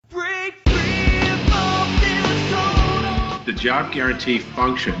The job guarantee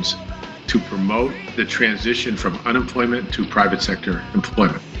functions to promote the transition from unemployment to private sector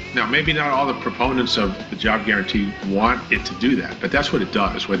employment. Now, maybe not all the proponents of the job guarantee want it to do that, but that's what it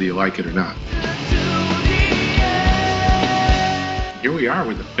does, whether you like it or not. Here we are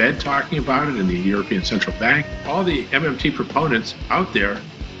with the Fed talking about it and the European Central Bank. All the MMT proponents out there,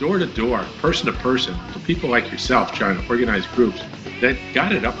 door to door, person to person, to people like yourself trying to organize groups that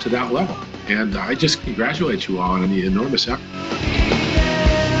got it up to that level. And I just congratulate you all on the enormous effort.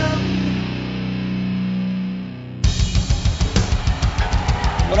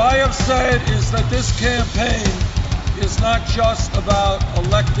 What I have said is that this campaign is not just about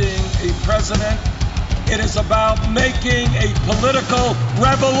electing a president. It is about making a political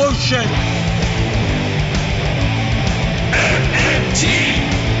revolution. MMT.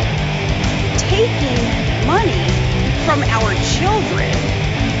 Taking money from our children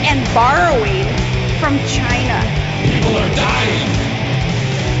and borrowing from China. People are dying.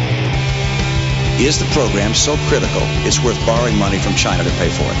 Is the program so critical it's worth borrowing money from China to pay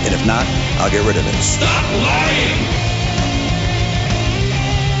for it? And if not, I'll get rid of it. Stop lying!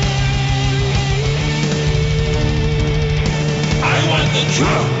 I want the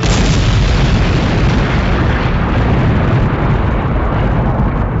truth.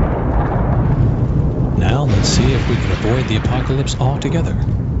 Now let's see if we can avoid the apocalypse altogether.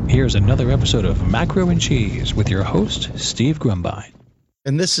 Here's another episode of Macro and Cheese with your host, Steve Grumbine.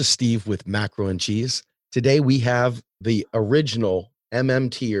 And this is Steve with Macro and Cheese. Today we have the original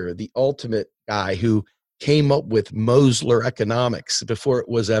MMTer, the ultimate guy who came up with Mosler economics before it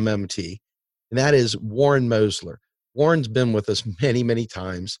was MMT. And that is Warren Mosler. Warren's been with us many, many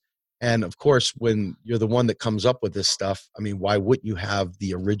times. And of course, when you're the one that comes up with this stuff, I mean, why wouldn't you have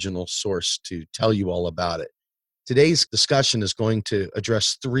the original source to tell you all about it? Today's discussion is going to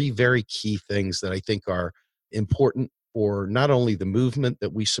address three very key things that I think are important for not only the movement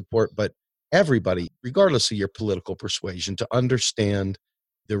that we support, but everybody, regardless of your political persuasion, to understand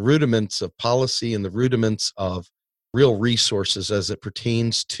the rudiments of policy and the rudiments of real resources as it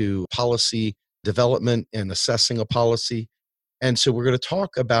pertains to policy development and assessing a policy. And so we're going to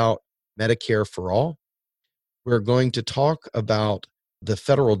talk about Medicare for All. We're going to talk about the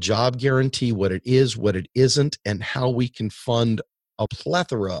federal job guarantee, what it is, what it isn't, and how we can fund a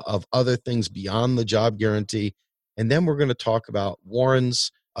plethora of other things beyond the job guarantee. And then we're going to talk about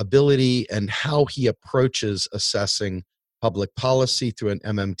Warren's ability and how he approaches assessing public policy through an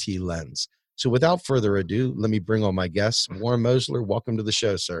MMT lens. So without further ado, let me bring on my guests. Warren Mosler, welcome to the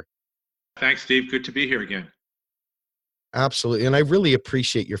show, sir. Thanks, Steve. Good to be here again. Absolutely. And I really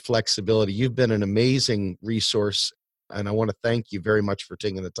appreciate your flexibility. You've been an amazing resource, and I want to thank you very much for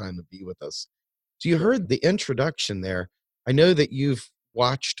taking the time to be with us. So you heard the introduction there. I know that you've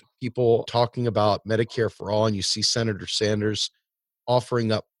watched people talking about Medicare for All, and you see Senator Sanders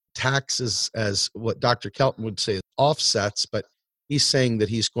offering up taxes as what Dr. Kelton would say offsets, but he's saying that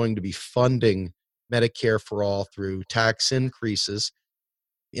he's going to be funding Medicare for All through tax increases.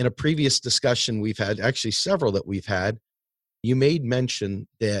 In a previous discussion we've had, actually several that we've had, you made mention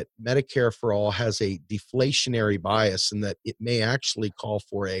that Medicare for All has a deflationary bias and that it may actually call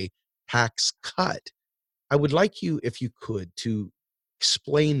for a tax cut. I would like you, if you could, to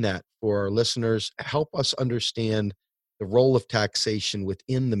explain that for our listeners, help us understand the role of taxation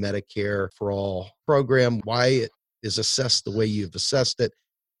within the Medicare for All program, why it is assessed the way you've assessed it,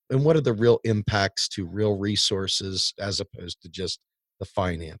 and what are the real impacts to real resources as opposed to just the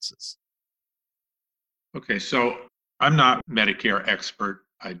finances. Okay, so I'm not a Medicare expert.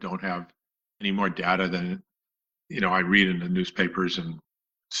 I don't have any more data than, I read in the newspapers and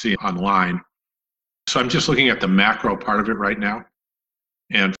see online. So I'm just looking at the macro part of it right now.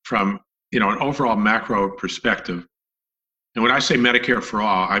 And from, an overall macro perspective, and when I say Medicare for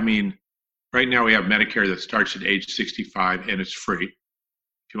All, I mean, right now we have Medicare that starts at age 65 and it's free.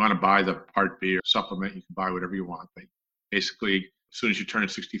 If you want to buy the Part B or supplement, you can buy whatever you want. But basically, as soon as you turn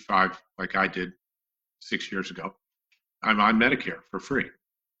 65, like I did 6 years ago, I'm on Medicare for free.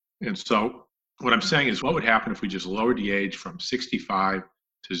 And so what I'm saying is, what would happen if we just lowered the age from 65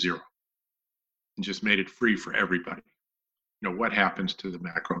 to 0 and just made it free for everybody? What happens to the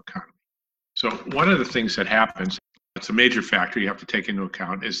macro economy? So one of the things that happens, it's a major factor you have to take into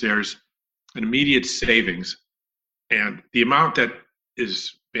account, is there's an immediate savings. And the amount that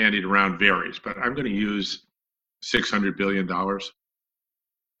is bandied around varies, but I'm going to use $600 billion.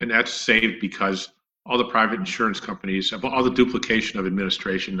 And that's saved because all the private insurance companies, all the duplication of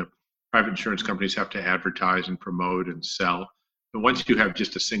administration, the private insurance companies have to advertise and promote and sell. But once you have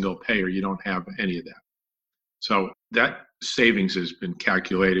just a single payer, you don't have any of that. So that savings has been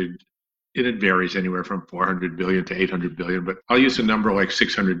calculated it varies anywhere from 400 billion to 800 billion, but I'll use a number like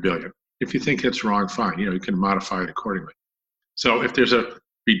 600 billion. If you think it's wrong, fine. You can modify it accordingly. So if there's a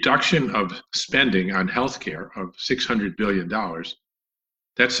reduction of spending on healthcare of $600 billion,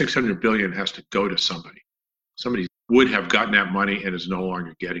 that $600 billion has to go to somebody. Somebody would have gotten that money and is no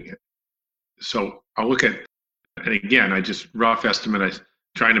longer getting it. So I'll look at, and again, I just rough estimate, I'm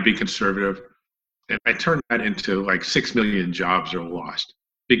trying to be conservative, and I turn that into like 6 million jobs are lost,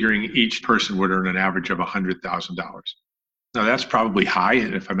 figuring each person would earn an average of $100,000. Now that's probably high,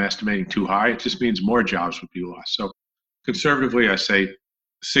 and if I'm estimating too high, it just means more jobs would be lost. So conservatively, I say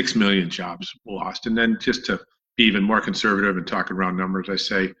 6 million jobs lost. And then just to be even more conservative and talking around numbers, I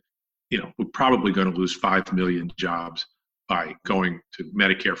say, we're probably going to lose 5 million jobs by going to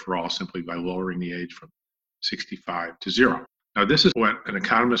Medicare for all, simply by lowering the age from 65 to 0. Now, this is what an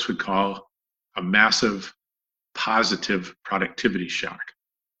economist would call a massive positive productivity shock.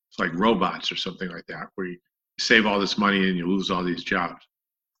 It's like robots or something like that, where you save all this money and you lose all these jobs.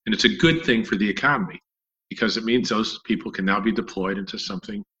 And it's a good thing for the economy, because it means those people can now be deployed into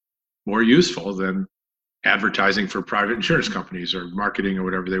something more useful than advertising for private insurance companies or marketing or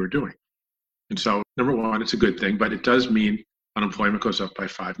whatever they were doing. And so, number one, it's a good thing, but it does mean unemployment goes up by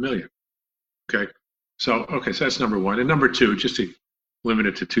 5 million. Okay, so that's number one. And number two, just to limit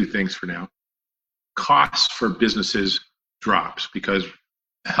it to two things for now, costs for businesses drops because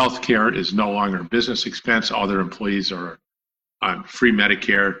healthcare is no longer a business expense. All their employees are on free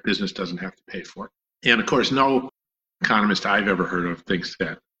Medicare. Business doesn't have to pay for it. And of course, no economist I've ever heard of thinks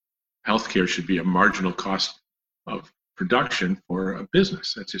that healthcare should be a marginal cost of production for a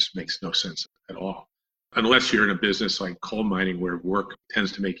business. That just makes no sense at all. Unless you're in a business like coal mining where work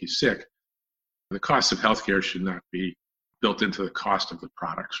tends to make you sick, the cost of healthcare should not be built into the cost of the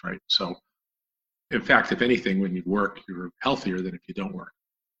products, right? So, in fact, if anything, when you work, you're healthier than if you don't work.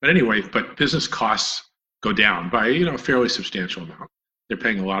 But anyway, business costs go down by a fairly substantial amount. They're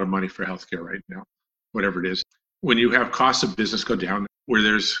paying a lot of money for healthcare right now, whatever it is. When you have costs of business go down, where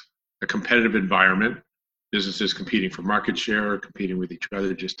there's a competitive environment, businesses competing for market share, competing with each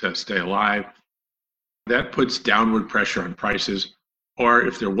other just to stay alive, that puts downward pressure on prices. Or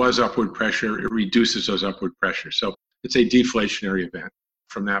if there was upward pressure, it reduces those upward pressures. So it's a deflationary event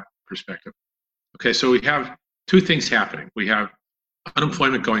from that perspective. Okay, so we have two things happening. We have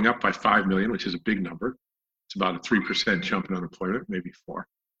unemployment going up by 5 million, which is a big number. It's about a 3% jump in unemployment, maybe 4.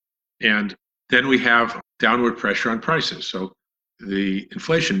 And then we have downward pressure on prices. So the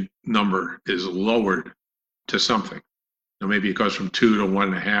inflation number is lowered to something. Now maybe it goes from 2 to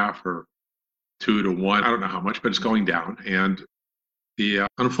 1.5 or 2 to 1. I don't know how much, but it's going down. And the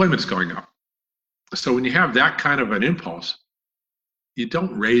unemployment's going up. So when you have that kind of an impulse, you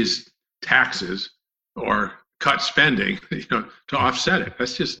don't raise taxes or cut spending, to offset it.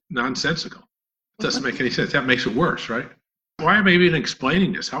 That's just nonsensical. It doesn't make any sense. That makes it worse, right? Why am I even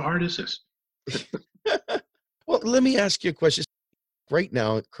explaining this? How hard is this? Well, let me ask you a question. Right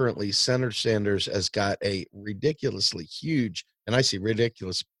now, currently, Senator Sanders has got a ridiculously huge, and I say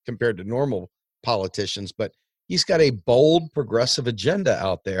ridiculous compared to normal politicians, but he's got a bold progressive agenda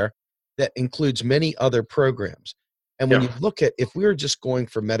out there that includes many other programs. And when you look at, if we were just going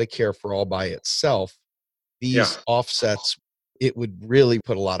for Medicare for all by itself, these offsets, it would really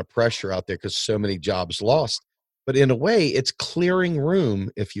put a lot of pressure out there because so many jobs lost. But in a way, it's clearing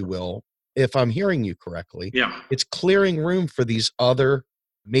room, if you will, if I'm hearing you correctly. Yeah. It's clearing room for these other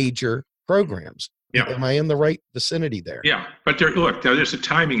major programs. Yeah. Am I in the right vicinity there? Yeah. But there's a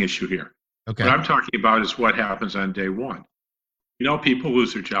timing issue here. Okay. What I'm talking about is what happens on day one. People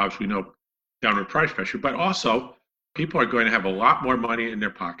lose their jobs. We know downward price pressure, but also people are going to have a lot more money in their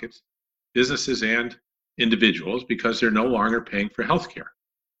pockets, businesses and individuals, because they're no longer paying for healthcare.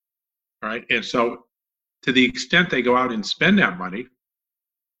 All right. And so to the extent they go out and spend that money,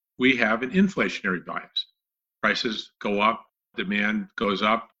 we have an inflationary bias. Prices go up, demand goes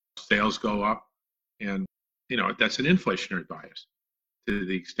up, sales go up, and that's an inflationary bias to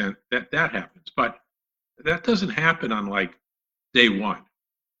the extent that that happens. But that doesn't happen on like day one.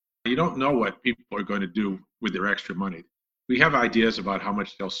 You don't know what people are going to do with their extra money. We have ideas about how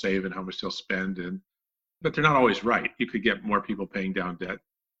much they'll save and how much they'll spend, but they're not always right. You could get more people paying down debt,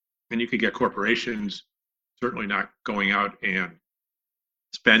 and you could get corporations certainly not going out and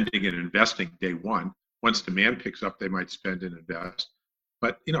spending and investing day one. Once demand picks up, they might spend and invest.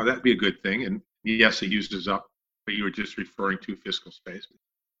 But that'd be a good thing. And yes, it uses up what you were just referring to, fiscal space.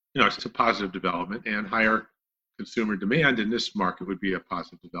 It's a positive development, and higher consumer demand in this market would be a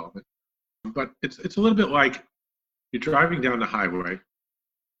positive development. But it's a little bit like you're driving down the highway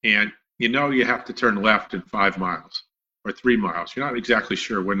and you have to turn left in 5 miles. or 3 miles. You're not exactly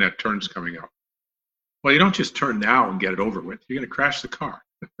sure when that turn's coming up. Well, you don't just turn now and get it over with. You're going to crash the car.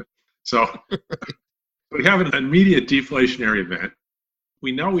 So we have an immediate deflationary event.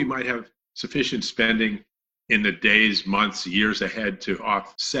 We know we might have sufficient spending in the days, months, years ahead to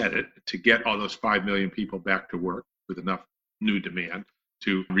offset it, to get all those 5 million people back to work with enough new demand,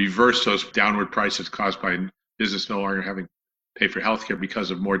 to reverse those downward prices caused by business no longer having to pay for healthcare because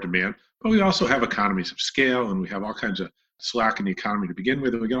of more demand. But we also have economies of scale, and we have all kinds of slack in the economy to begin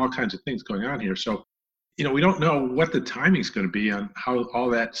with, and we got all kinds of things going on here. So, we don't know what the timing is going to be on how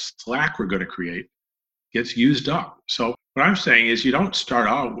all that slack we're going to create gets used up. So what I'm saying is you don't start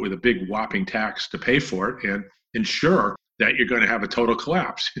out with a big whopping tax to pay for it and ensure that you're going to have a total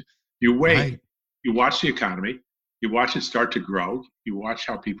collapse. You wait, right. You watch the economy, you watch it start to grow, you watch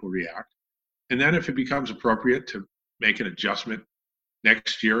how people react. And then if it becomes appropriate to make an adjustment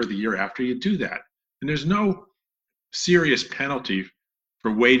next year or the year after, you do that. And there's no serious penalty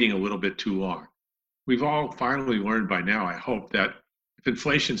for waiting a little bit too long. We've all finally learned by now, I hope, that if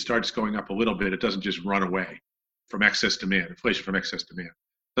inflation starts going up a little bit, it doesn't just run away from excess demand. Inflation from excess demand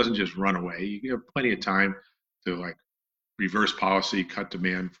doesn't just run away. You have plenty of time to reverse policy, cut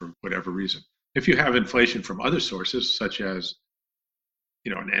demand for whatever reason. If you have inflation from other sources, such as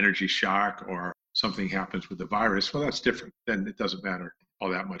an energy shock or something happens with the virus, well, that's different. Then it doesn't matter all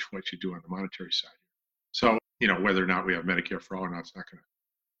that much what you do on the monetary side. So whether or not we have Medicare for all or not, it's not going to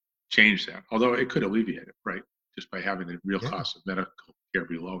change that. Although it could alleviate it, right? Just by having the real cost of medical care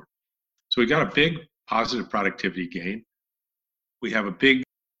be lower. So we got a big positive productivity gain. We have a big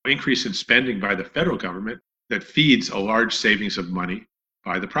increase in spending by the federal government that feeds a large savings of money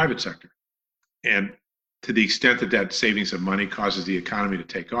by the private sector. And to the extent that that savings of money causes the economy to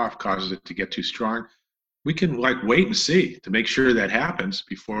take off, causes it to get too strong, we can wait and see to make sure that happens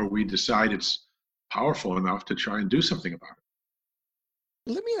before we decide it's powerful enough to try and do something about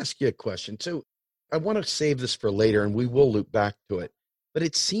it. Let me ask you a question. So I want to save this for later and we will loop back to it. But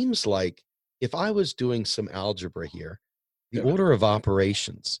it seems like if I was doing some algebra here, the order of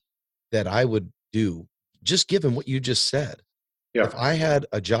operations that I would do, just given what you just said, if I had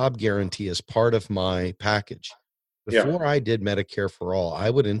a job guarantee as part of my package, before I did Medicare for all, I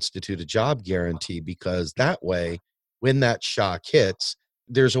would institute a job guarantee, because that way, when that shock hits,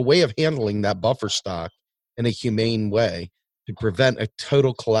 there's a way of handling that buffer stock in a humane way to prevent a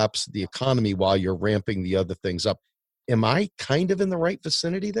total collapse of the economy while you're ramping the other things up. Am I kind of in the right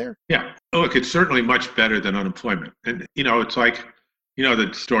vicinity there? Yeah. Look, it's certainly much better than unemployment. And, it's like, the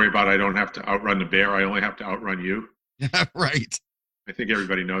story about I don't have to outrun the bear, I only have to outrun you. Right. I think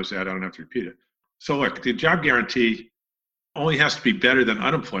everybody knows that. I don't have to repeat it. So look, the job guarantee only has to be better than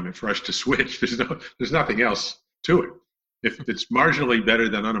unemployment for us to switch. There's nothing else to it. If it's marginally better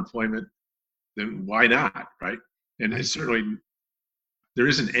than unemployment, then why not, right? And it's certainly, there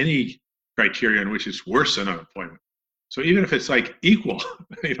isn't any criteria in which it's worse than unemployment. So even if it's equal,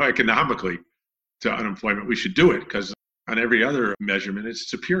 economically to unemployment, we should do it, because on every other measurement,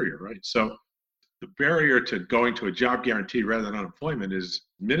 it's superior, right? So the barrier to going to a job guarantee rather than unemployment is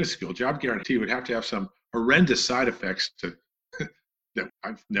minuscule. Job guarantee would have to have some horrendous side effects that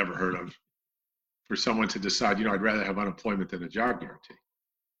I've never heard of for someone to decide, I'd rather have unemployment than a job guarantee.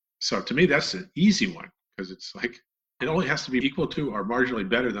 So to me, that's an easy one, because it's it only has to be equal to or marginally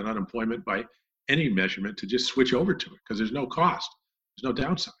better than unemployment by any measurement to just switch over to it, because there's no cost. There's no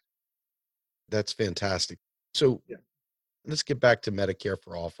downside. That's fantastic. So let's get back to Medicare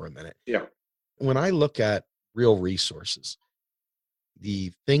for all for a minute. Yeah. When I look at real resources,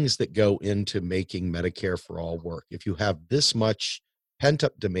 the things that go into making Medicare for all work, if you have this much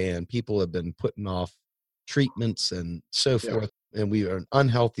pent-up demand, people have been putting off treatments and so forth, and we are an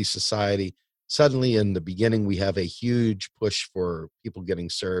unhealthy society. Suddenly, in the beginning, we have a huge push for people getting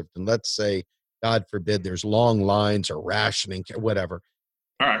served. And let's say, God forbid, there's long lines or rationing, whatever.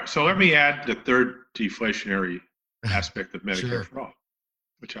 All right. So let me add the third deflationary aspect of Medicare for all,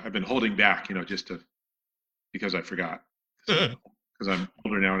 which I've been holding back, because I forgot. Because I'm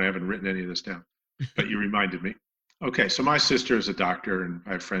older now and I haven't written any of this down. But you reminded me. Okay. So my sister is a doctor, and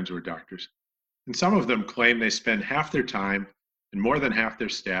I have friends who are doctors. And some of them claim they spend half their time and more than half their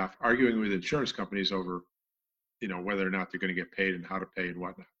staff arguing with insurance companies over, whether or not they're going to get paid and how to pay and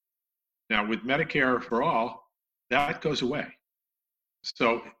whatnot. Now, with Medicare for all, that goes away.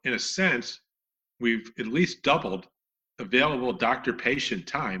 So in a sense, we've at least doubled available doctor-patient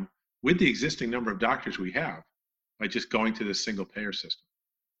time with the existing number of doctors we have by just going to this single payer system.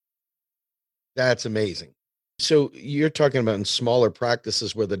 That's amazing. So you're talking about in smaller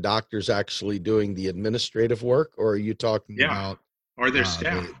practices where the doctor's actually doing the administrative work, or are you talking about or their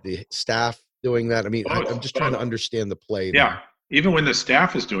staff? The staff doing that? I mean, I'm Both, just trying to both. understand the play there. Yeah. Even when the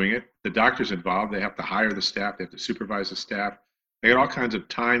staff is doing it, the doctor's involved. They have to hire the staff. They have to supervise the staff. They get all kinds of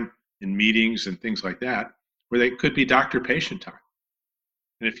time in meetings and things like that where they could be doctor-patient time.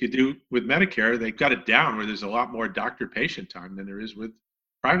 And if you do with Medicare, they've got it down where there's a lot more doctor-patient time than there is with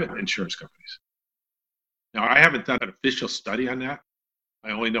private insurance companies. Now, I haven't done an official study on that.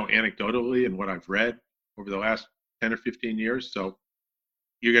 I only know anecdotally and what I've read over the last 10 or 15 years. So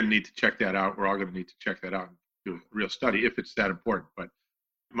you're going to need to check that out. We're all going to need to check that out and do a real study if it's that important. But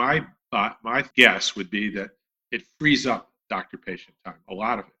my guess would be that it frees up doctor-patient time, a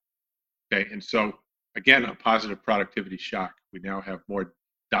lot of it. Okay, and so again, a positive productivity shock. We now have more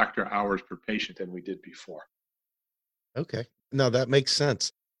doctor hours per patient than we did before. Okay. No, that makes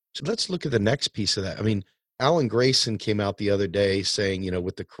sense. So let's look at the next piece of that. I mean, Alan Grayson came out the other day saying,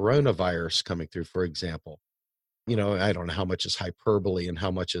 with the coronavirus coming through, for example, I don't know how much is hyperbole and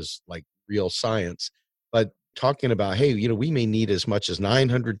how much is like real science, but talking about, hey, we may need as much as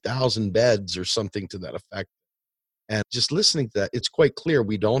 900,000 beds or something to that effect. And just listening to that, it's quite clear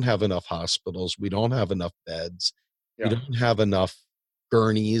we don't have enough hospitals. We don't have enough beds. We Yeah. don't have enough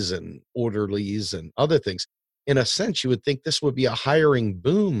gurneys and orderlies and other things. In a sense, you would think this would be a hiring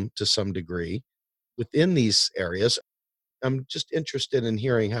boom to some degree within these areas. I'm just interested in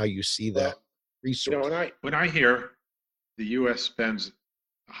hearing how you see that resource. When I hear the U.S. spends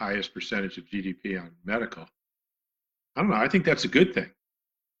the highest percentage of GDP on medical, I don't know. I think that's a good thing.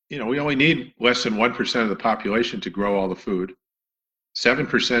 We only need less than 1% of the population to grow all the food.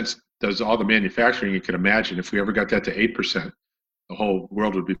 7% does all the manufacturing you can imagine. If we ever got that to 8%, the whole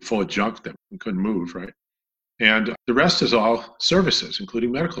world would be full of junk that we couldn't move, right? And the rest is all services,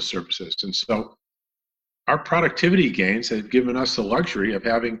 including medical services. And so our productivity gains have given us the luxury of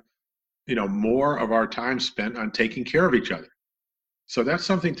having, more of our time spent on taking care of each other. So that's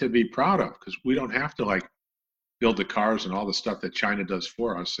something to be proud of, because we don't have to build the cars and all the stuff that China does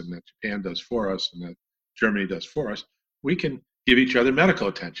for us and that Japan does for us and that Germany does for us. We can give each other medical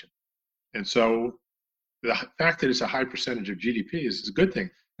attention. And so the fact that it's a high percentage of GDP is a good thing.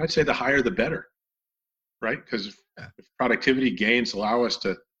 I'd say the higher the better, right? Because if productivity gains allow us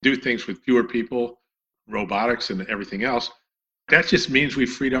to do things with fewer people, robotics and everything else, that just means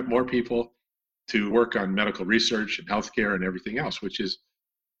we've freed up more people to work on medical research and healthcare and everything else, which is,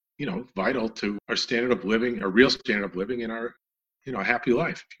 vital to our standard of living, our real standard of living in our, happy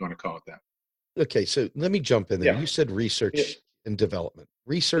life, if you want to call it that. Okay, so let me jump in there. Yeah. You said research and development.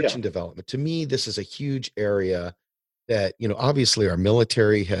 Research and development. To me, this is a huge area that, obviously our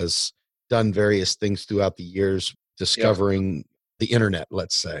military has done various things throughout the years, discovering the internet,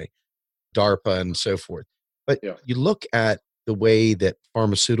 let's say, DARPA and so forth. But you look at the way that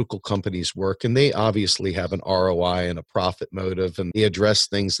pharmaceutical companies work, and they obviously have an ROI and a profit motive, and they address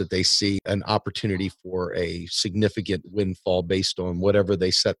things that they see an opportunity for a significant windfall based on whatever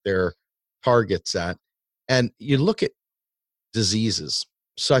they set their targets at. And you look at diseases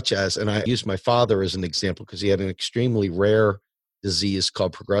such as, and I use my father as an example because he had an extremely rare disease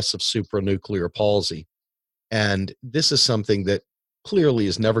called progressive supranuclear palsy. And this is something that clearly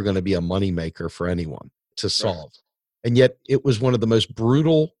is never going to be a moneymaker for anyone to solve. Right. And yet it was one of the most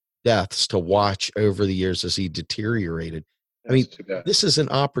brutal deaths to watch over the years as he deteriorated. I mean, this is an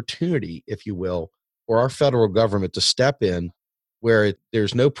opportunity, if you will, for our federal government to step in where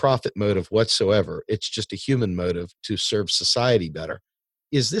there's no profit motive whatsoever. It's just a human motive to serve society better.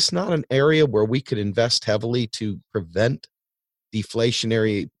 Is this not an area where we could invest heavily to prevent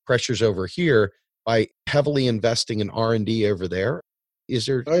deflationary pressures over here by heavily investing in R&D over there? Is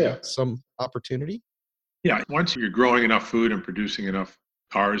there some opportunity? Yeah, once you're growing enough food and producing enough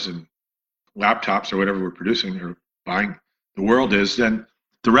cars and laptops or whatever we're producing or buying, the world is, then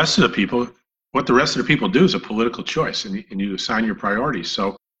the rest of the people, what the rest of the people do is a political choice, and you assign your priorities.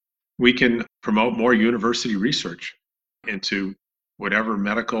 So we can promote more university research into whatever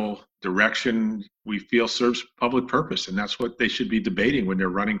medical direction we feel serves public purpose. And that's what they should be debating when they're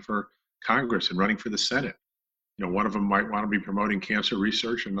running for Congress and running for the Senate. One of them might want to be promoting cancer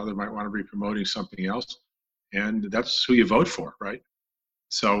research, another might want to be promoting something else. And that's who you vote for, right?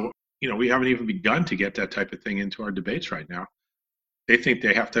 So, we haven't even begun to get that type of thing into our debates right now. They think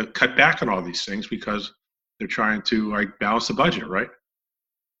they have to cut back on all these things because they're trying to balance the budget, right?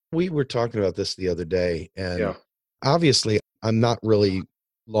 We were talking about this the other day, and obviously I'm not really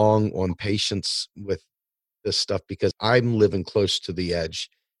long on patience with this stuff because I'm living close to the edge.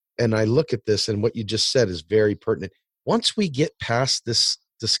 And I look at this, and what you just said is very pertinent. Once we get past this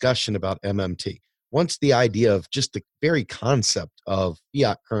discussion about MMT, once the idea of just the very concept of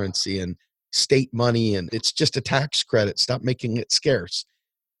fiat currency and state money, and it's just a tax credit, stop making it scarce.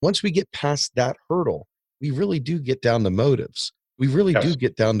 Once we get past that hurdle, we really do get down to motives. We really do Yes.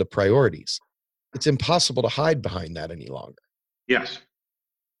 get down to priorities. It's impossible to hide behind that any longer. Yes.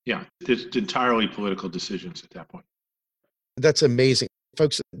 Yeah. It's entirely political decisions at that point. That's amazing.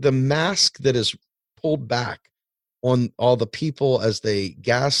 Folks, the mask that is pulled back on all the people as they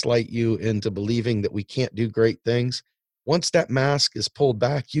gaslight you into believing that we can't do great things, once that mask is pulled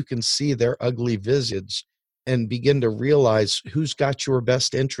back, you can see their ugly visage and begin to realize who's got your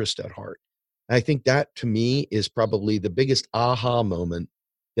best interest at heart. I think that, to me, is probably the biggest aha moment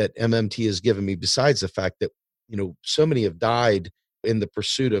that MMT has given me, besides the fact that, so many have died in the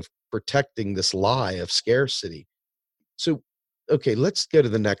pursuit of protecting this lie of scarcity. So, okay, let's go to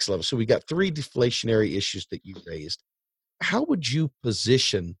the next level. So we got 3 deflationary issues that you raised. How would you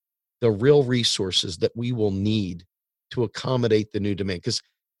position the real resources that we will need to accommodate the new demand? Because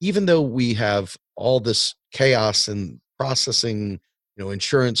even though we have all this chaos and processing,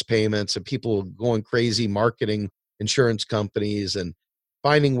 insurance payments and people going crazy marketing insurance companies and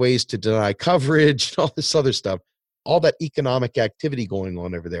finding ways to deny coverage and all this other stuff, all that economic activity going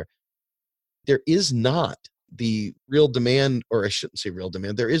on over there, there is not the real demand, or I shouldn't say real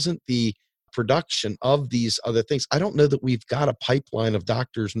demand, there isn't the production of these other things. I don't know that we've got a pipeline of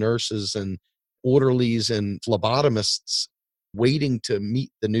doctors, nurses, and orderlies and phlebotomists waiting to meet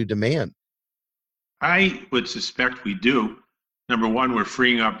the new demand. I would suspect we do. Number one, we're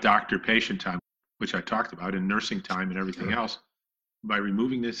freeing up doctor-patient time, which I talked about, and nursing time and everything else, by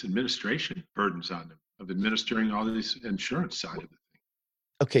removing this administration burdens on them of administering all this insurance side of the thing.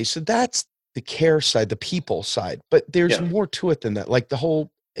 Okay, so that's the care side, the people side, but there's more to it than that. Like the whole,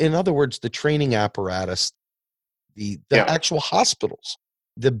 in other words, the training apparatus, the actual hospitals,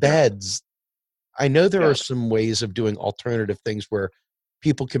 the beds. I know there are some ways of doing alternative things where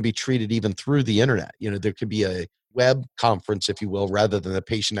people can be treated even through the internet. There could be a web conference, if you will, rather than the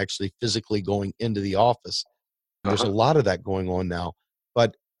patient actually physically going into the office. There's a lot of that going on now.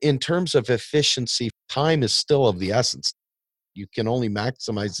 But in terms of efficiency, time is still of the essence. You can only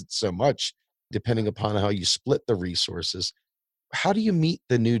maximize it so much depending upon how you split the resources. How do you meet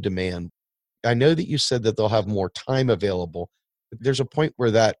the new demand? I know that you said that they'll have more time available, but there's a point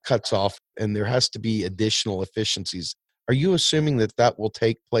where that cuts off and there has to be additional efficiencies. Are you assuming that that will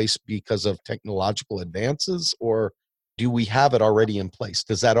take place because of technological advances, or do we have it already in place?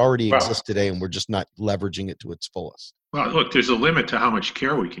 Does that already exist today and we're just not leveraging it to its fullest? Well, look, there's a limit to how much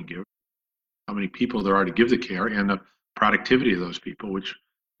care we can give, how many people there are to give the care, and the productivity of those people, which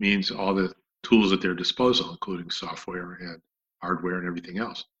means all the tools at their disposal, including software and hardware and everything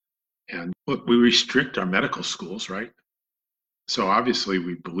else. And look, we restrict our medical schools, right? So obviously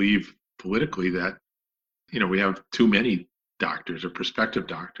we believe politically that, we have too many doctors or prospective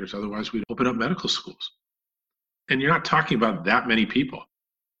doctors. Otherwise we'd open up medical schools. And you're not talking about that many people.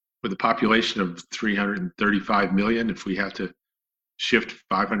 With a population of 335 million, if we have to shift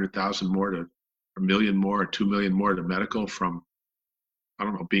 500,000 more to a million more or 2 million more to medical from, I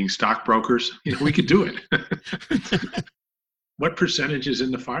don't know, being stockbrokers, we could do it. What percentage is in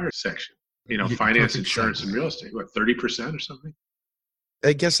the fire section? Finance, insurance, and real estate, what, 30% or something?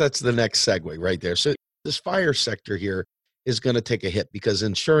 I guess that's the next segue right there. So this fire sector here is going to take a hit because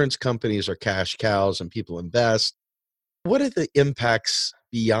insurance companies are cash cows and people invest. What are the impacts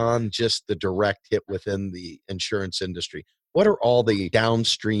beyond just the direct hit within the insurance industry? What are all the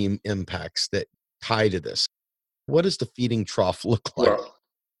downstream impacts that tie to this? What does the feeding trough look like?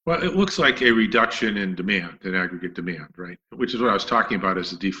 Well, it looks like a reduction in demand, in aggregate demand, right? Which is what I was talking about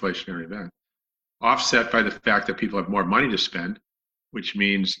as a deflationary event, offset by the fact that people have more money to spend, which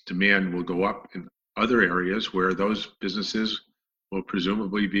means demand will go up in other areas where those businesses will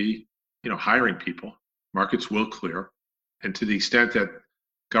presumably be, hiring people. Markets will clear. And to the extent that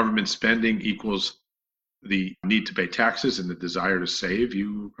government spending equals the need to pay taxes and the desire to save,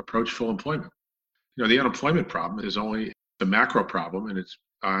 you approach full employment. The unemployment problem is only the macro problem, and it's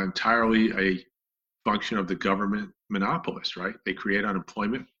entirely a function of the government monopolist, right? They create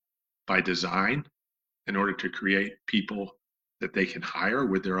unemployment by design in order to create people that they can hire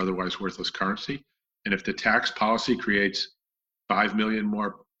with their otherwise worthless currency. And if the tax policy creates 5 million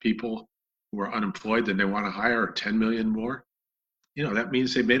more people who are unemployed than they want to hire, or 10 million more, that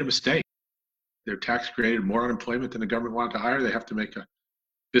means they made a mistake. Their tax created more unemployment than the government wanted to hire. They have to make a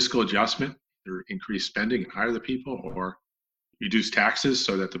fiscal adjustment, or increase spending and hire the people, or reduce taxes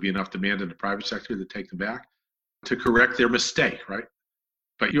so that there'll be enough demand in the private sector to take them back to correct their mistake, right?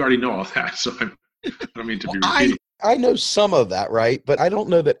 But you already know all that, so I don't mean to be repeating. I know some of that, right? But I don't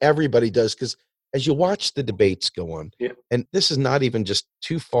know that everybody does, because as you watch the debates go on, and this is not even just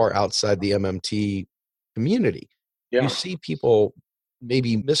too far outside the MMT community, you see people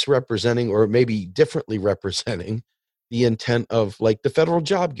maybe misrepresenting or maybe differently representing the intent of like the federal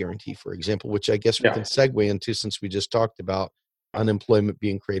job guarantee, for example, which I guess we Yeah. can segue into since we just talked about unemployment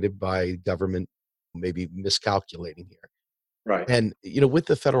being created by government, maybe miscalculating here. Right. And, with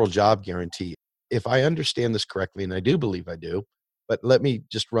the federal job guarantee, if I understand this correctly, and I do believe I do, but let me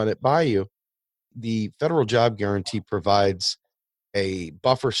just run it by you. The federal job guarantee provides a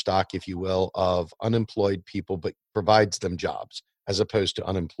buffer stock, if you will, of unemployed people, but provides them jobs as opposed to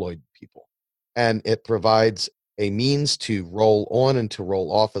unemployed people. And it provides a means to roll on and to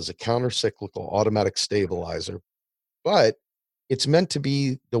roll off as a counter-cyclical automatic stabilizer. But it's meant to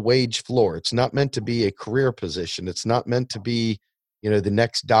be the wage floor. It's not meant to be a career position. It's not meant to be, the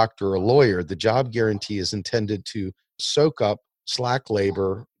next doctor or lawyer. The job guarantee is intended to soak up slack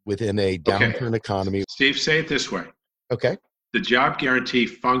labor within a downturn economy. Steve, say it this way. Okay. The job guarantee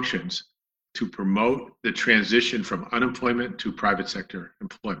functions to promote the transition from unemployment to private sector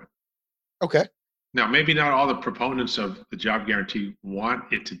employment. Okay. Now, maybe not all the proponents of the job guarantee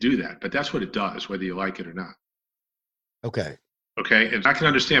want it to do that, but that's what it does, whether you like it or not. Okay. Okay. And I can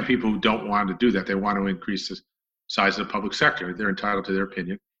understand people who don't want to do that. They want to increase the size of the public sector. They're entitled to their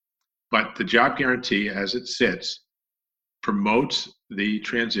opinion. But the job guarantee, as it sits, promotes the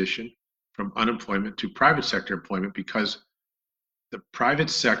transition from unemployment to private sector employment because the private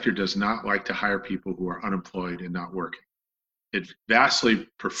sector does not like to hire people who are unemployed and not working. It vastly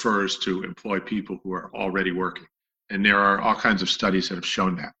prefers to employ people who are already working. And there are all kinds of studies that have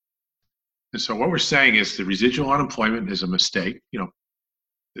shown that. And so what we're saying is the residual unemployment is a mistake.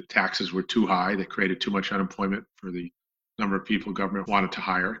 The taxes were too high. They created too much unemployment for the number of people government wanted to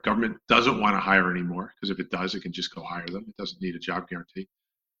hire. Government doesn't want to hire anymore because if it does, it can just go hire them. It doesn't need a job guarantee.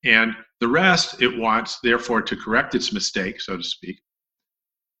 And the rest it wants, therefore, to correct its mistake, so to speak.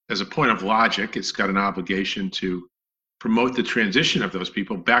 As a point of logic, it's got an obligation to promote the transition of those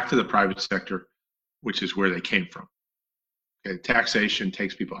people back to the private sector, which is where they came from. Okay, taxation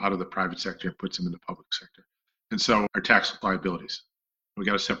takes people out of the private sector and puts them in the public sector. And so our tax liabilities. We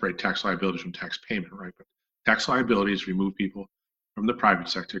got to separate tax liabilities from tax payment, right? But tax liabilities remove people from the private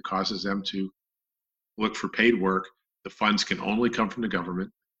sector, causes them to look for paid work. The funds can only come from the government.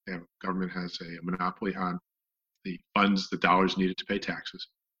 The government has a monopoly on the funds, the dollars needed to pay taxes.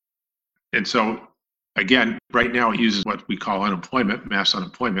 And so, again, right now it uses what we call unemployment, mass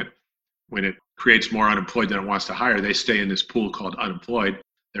unemployment. When it creates more unemployed than it wants to hire, they stay in this pool called unemployed.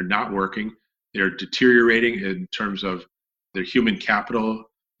 They're not working. They're deteriorating in terms of their human capital,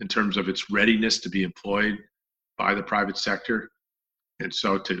 in terms of its readiness to be employed by the private sector. And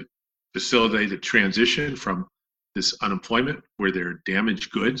so to facilitate the transition from this unemployment where they're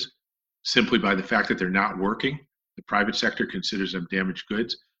damaged goods, simply by the fact that they're not working, the private sector considers them damaged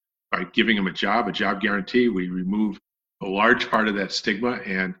goods. By giving them a job guarantee, we remove a large part of that stigma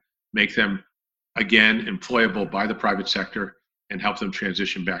and make them, again, employable by the private sector and help them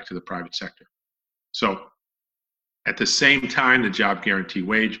transition back to the private sector. So at the same time, the job guarantee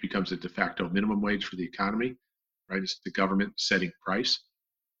wage becomes a de facto minimum wage for the economy, right? It's the government setting price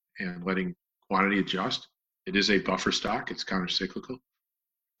and letting quantity adjust. It is a buffer stock. It's counter-cyclical.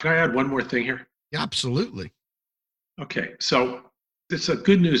 Can I add one more thing here? Yeah, absolutely. Okay, so it's a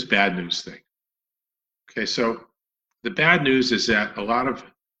good news, bad news thing. Okay, so the bad news is that a lot of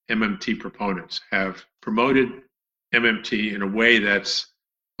MMT proponents have promoted MMT in a way that's,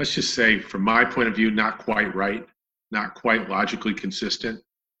 let's just say, from my point of view, not quite right, not quite logically consistent,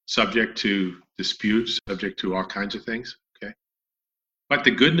 subject to disputes, subject to all kinds of things, okay? But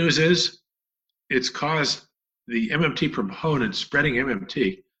the good news is it's caused the MMT proponents spreading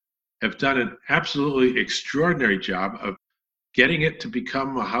MMT have done an absolutely extraordinary job of getting it to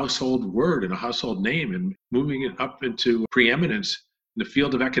become a household word and a household name and moving it up into preeminence in the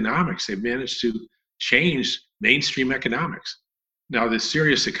field of economics. They've managed to change mainstream economics. Now, the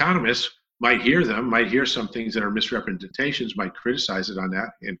serious economists might hear them, might hear some things that are misrepresentations, might criticize it on that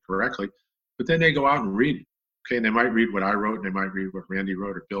incorrectly, but then they go out and read it. Okay, and they might read what I wrote, and they might read what Randy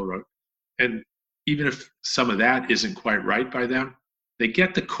wrote or Bill wrote. And even if some of that isn't quite right by them, they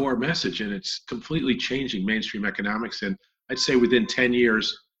get the core message, and it's completely changing mainstream economics. And I'd say within 10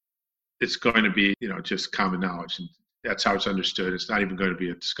 years, it's going to be, just common knowledge. And that's how it's understood. It's not even going to be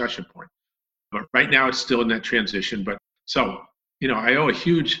a discussion point. But right now, it's still in that transition. But so, I owe a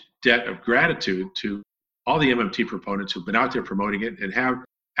huge debt of gratitude to all the MMT proponents who've been out there promoting it and have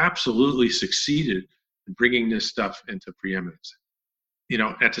absolutely succeeded in bringing this stuff into preeminence.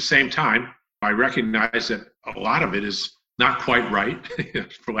 At the same time, I recognize that a lot of it is not quite right,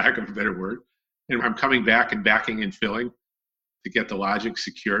 for lack of a better word. And I'm coming back and backing and filling to get the logic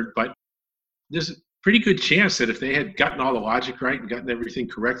secured. But there's pretty good chance that if they had gotten all the logic right and gotten everything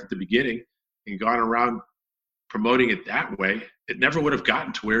correct at the beginning and gone around promoting it that way, it never would have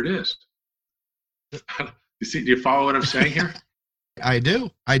gotten to where it is. You see, do you follow what I'm saying here? I do.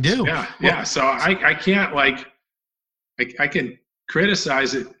 Yeah. So I can't I can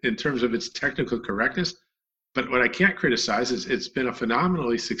criticize it in terms of its technical correctness, but what I can't criticize is it's been a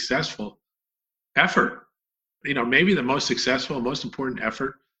phenomenally successful effort. Maybe the most successful, most important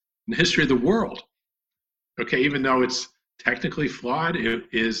effort in the history of the world. Okay, even though it's technically flawed,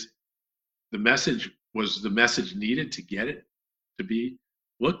 the message was the message needed to get it to be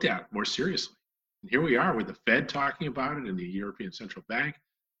looked at more seriously. And here we are with the Fed talking about it and the European Central Bank,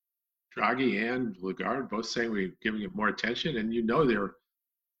 Draghi and Lagarde both saying we're giving it more attention. And they're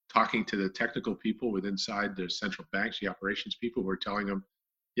talking to the technical people inside the central banks, the operations people, who are telling them,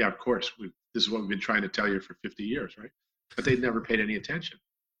 yeah, of course, this is what we've been trying to tell you for 50 years, right? But they've never paid any attention.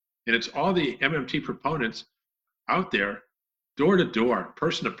 And it's all the MMT proponents out there, door to door,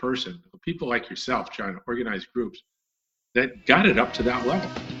 person to person, people like yourself trying to organize groups that got it up to that level.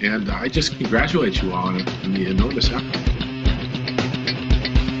 And I just congratulate you all on the enormous effort.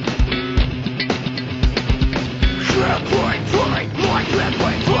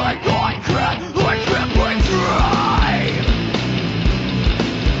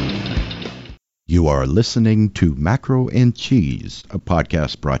 You are listening to Macro and Cheese, a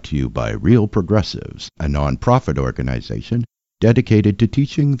podcast brought to you by Real Progressives, a nonprofit organization dedicated to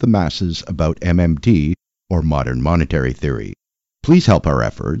teaching the masses about MMT, or modern monetary theory. Please help our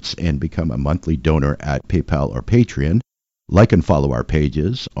efforts and become a monthly donor at PayPal or Patreon. Like and follow our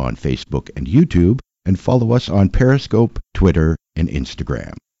pages on Facebook and YouTube, and follow us on Periscope, Twitter, and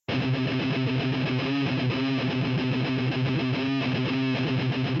Instagram.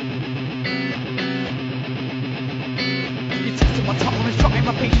 My tolerance, trying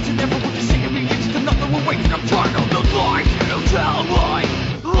my patience, and never want to see me. It's another way, and I'm tired of the lies you tell me.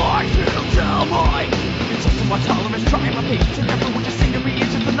 Lies you tell me. It's also my tolerance, trying my patience, and never want to see me.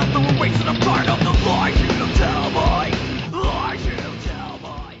 It's another way, and I'm tired of the lies you tell me. Lies you tell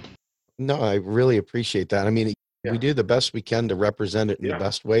me. No, I really appreciate that. I mean, we do the best we can to represent it in the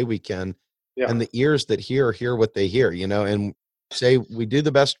best way we can. Yeah. And the ears that hear what they hear, and say we do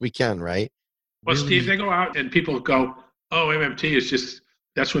the best we can, right? Well, really, Steve, they go out and people go, oh, MMT is just,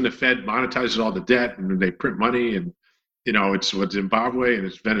 that's when the Fed monetizes all the debt and they print money and, it's what Zimbabwe and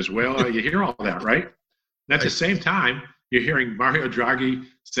it's Venezuela. You hear all that, right? And at the same time, you're hearing Mario Draghi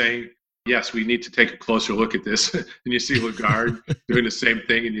saying, yes, we need to take a closer look at this. And you see Lagarde doing the same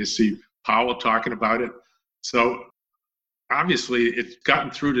thing, and you see Powell talking about it. So obviously it's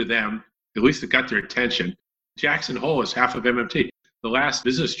gotten through to them. At least it got their attention. Jackson Hole is half of MMT. The last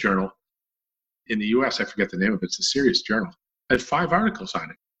business journal in the U.S., I forget the name of it, it's a serious journal, had 5 articles on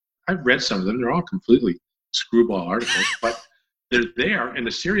it. I've read some of them. They're all completely screwball articles, but they're there, and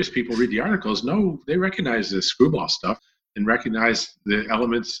the serious people read the articles. No, they recognize the screwball stuff and recognize the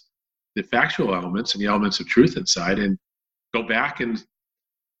elements, the factual elements and the elements of truth inside, and go back and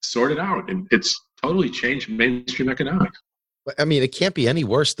sort it out. And it's totally changed mainstream economics. I mean, it can't be any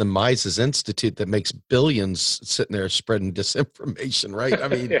worse than Mises Institute that makes billions sitting there spreading disinformation, right? I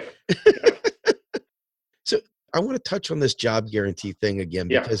mean, So I want to touch on this job guarantee thing again,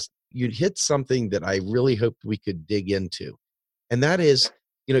 because you'd hit something that I really hoped we could dig into. And that is,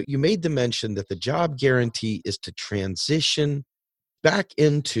 you made the mention that the job guarantee is to transition back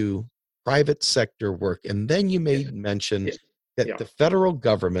into private sector work. And then you made mention that the federal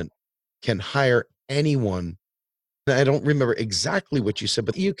government can hire anyone. I don't remember exactly what you said,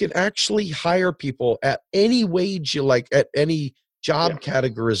 but you can actually hire people at any wage you like, at any job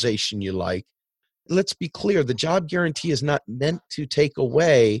categorization you like. Let's be clear, the job guarantee is not meant to take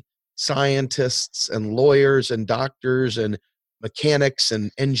away scientists and lawyers and doctors and mechanics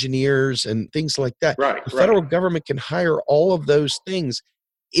and engineers and things like that. Right, the federal government can hire all of those things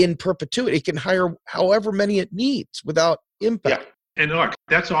in perpetuity. It can hire however many it needs without impact. Yeah. And look,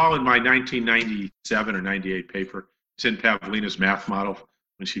 that's all in my 1997 or 98 paper. It's in Pavlina's math model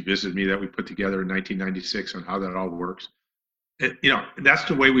when she visited me that we put together in 1996 on how that all works. That's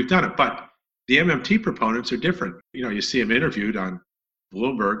the way we've done it. But the MMT proponents are different. You see them interviewed on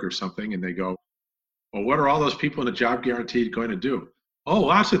Bloomberg or something, and they go, well, what are all those people in the job guarantee going to do? Oh,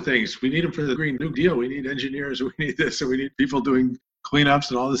 lots of things. We need them for the Green New Deal. We need engineers. We need this. And we need people doing cleanups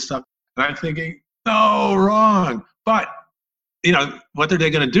and all this stuff. And I'm thinking, no, wrong. But, what are they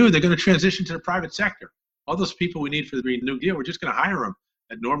going to do? They're going to transition to the private sector. All those people we need for the Green New Deal, we're just going to hire them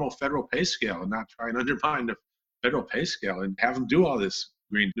at normal federal pay scale and not try and undermine the federal pay scale and have them do all this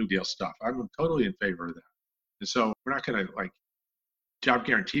Green New Deal stuff. I'm totally in favor of that. And so we're not going to job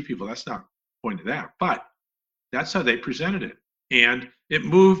guarantee people. That's not point of that. But that's how they presented it. And it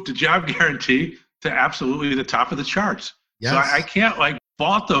moved the job guarantee to absolutely the top of the charts. Yes. So I can't like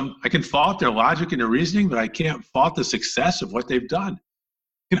fault them. I can fault their logic and their reasoning, but I can't fault the success of what they've done.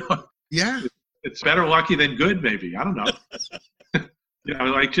 Yeah. It's better lucky than good, maybe. I don't know.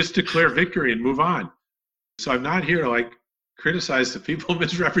 Like just declare victory and move on. So I'm not here to like criticize the people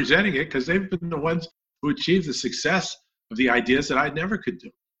misrepresenting it, because they've been the ones who achieved the success of the ideas that I never could do.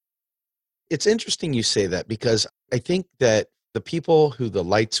 It's interesting you say that, because I think that the people who the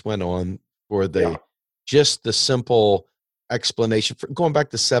lights went on for just the simple explanation for going back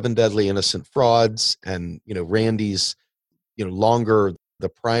to 7 Deadly Innocent Frauds and, Randy's, longer, the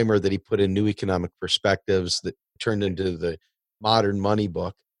primer that he put in New Economic Perspectives that turned into the Modern Money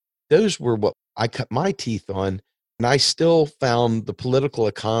book. Those were what I cut my teeth on. And I still found the political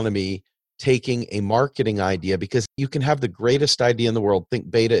economy taking a marketing idea, because you can have the greatest idea in the world, think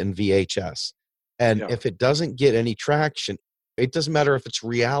Beta and VHS. And if it doesn't get any traction, it doesn't matter if it's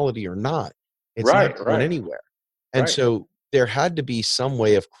reality or not. It's not going anywhere. And so there had to be some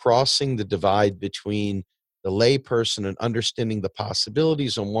way of crossing the divide between the layperson and understanding the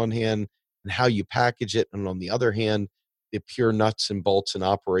possibilities on one hand and how you package it, and on the other hand, the pure nuts and bolts and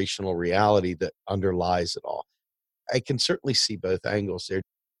operational reality that underlies it all. I can certainly see both angles there.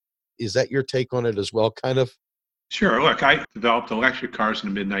 Is that your take on it as well, kind of? Sure. Look, I developed electric cars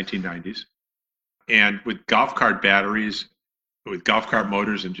in the mid-1990s, and with golf cart batteries, with golf cart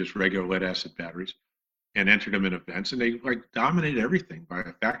motors and just regular lead acid batteries, and entered them in events, and they like dominated everything by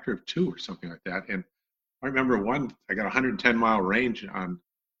a factor of 2 or something like that. And I remember I got 110-mile range on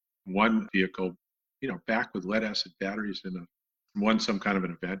one vehicle, back with lead acid batteries, and won some kind of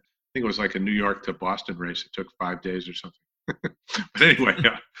an event. I think it was like a New York to Boston race. It took 5 days or something. But anyway,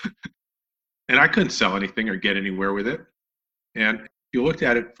 and I couldn't sell anything or get anywhere with it. And if you looked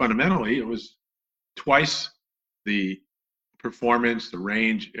at it fundamentally, it was twice the performance, the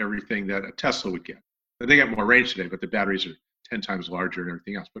range, everything that a Tesla would get. They got more range today, but the batteries are 10 times larger and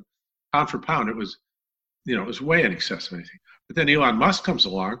everything else. But pound for pound, it was, it was way in excess of anything. But then Elon Musk comes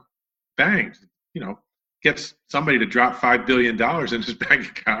along, bang, gets somebody to drop $5 billion in his bank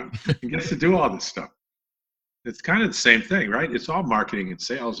account and gets to do all this stuff. It's kind of the same thing, right? It's all marketing and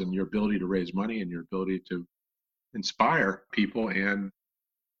sales, and your ability to raise money and your ability to inspire people and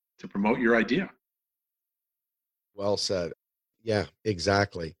to promote your idea. Well said. Yeah,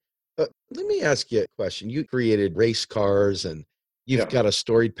 exactly. Let me ask you a question. You created race cars, and you've got a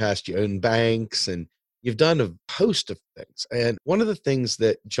storied past. You own banks, and you've done a host of things. And one of the things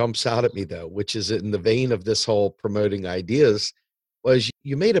that jumps out at me, though, which is in the vein of this whole promoting ideas, was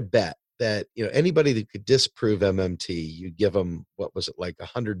you made a bet that anybody that could disprove MMT, you'd give them, what was it, like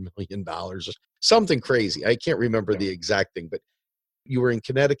 $100 million or something crazy. I can't remember the exact thing, but you were in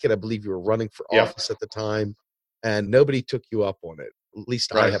Connecticut. I believe you were running for office at the time, and nobody took you up on it. At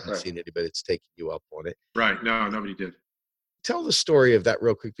least I haven't seen anybody that's taken you up on it. Right. No, nobody did. Tell the story of that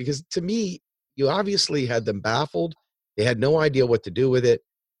real quick, because to me, you obviously had them baffled. They had no idea what to do with it.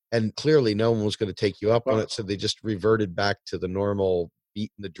 And clearly no one was going to take you up on it. So they just reverted back to the normal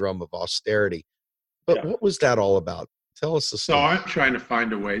beating the drum of austerity. But what was that all about? Tell us the story. So I'm trying to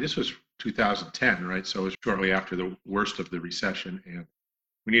find a way. This was 2010, right? So it was shortly after the worst of the recession. And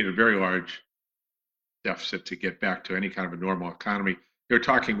we needed a very large deficit to get back to any kind of a normal economy. They were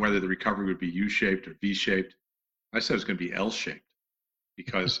talking whether the recovery would be U-shaped or V-shaped. I said it was going to be L-shaped,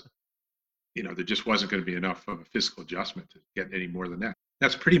 because there just wasn't going to be enough of a fiscal adjustment to get any more than that.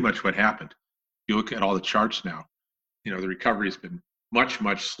 That's pretty much what happened. If you look at all the charts now, the recovery has been much,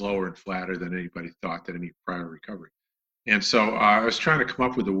 much slower and flatter than anybody thought, than any prior recovery. And so I was trying to come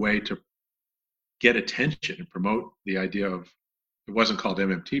up with a way to get attention and promote the idea of, it wasn't called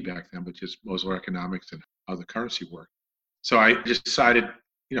MMT back then, but just Mosler economics and how the currency worked. So I just decided,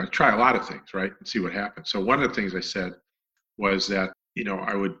 try a lot of things, right, and see what happens. So one of the things I said was that,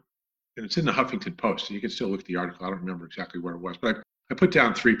 I would, and it's in the Huffington Post, so you can still look at the article. I don't remember exactly where it was, but I put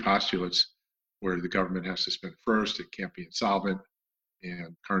down 3 postulates where the government has to spend first, it can't be insolvent,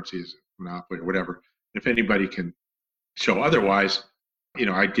 and currency is a monopoly or whatever. If anybody can show otherwise,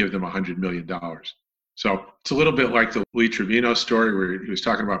 I'd give them $100 million. So it's a little bit like the Lee Trevino story where he was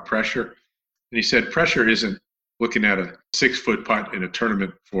talking about pressure. And he said, pressure isn't looking at a 6-foot putt in a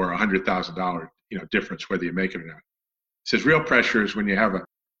tournament for $100,000, difference, whether you make it or not. He says, real pressure is when you have a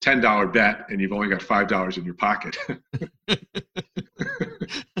 $10 bet and you've only got $5 in your pocket.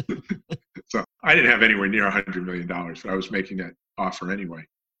 So I didn't have anywhere near $100 million, but I was making that offer anyway,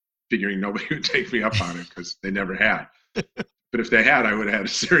 figuring nobody would take me up on it because they never had. But if they had, I would have had a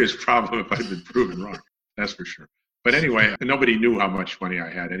serious problem if I'd been proven wrong. That's for sure. But anyway, nobody knew how much money I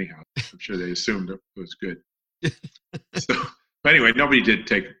had anyhow. I'm sure they assumed it was good. So, but anyway, nobody did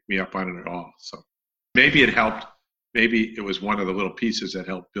take me up on it at all. So maybe it helped. Maybe it was one of the little pieces that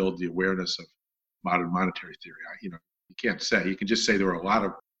helped build the awareness of modern monetary theory. You can't say. You can just say there were a lot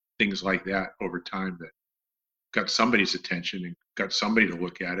of things like that over time that got somebody's attention and got somebody to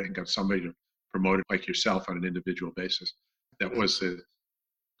look at it and got somebody to promote it, like yourself, on an individual basis. That was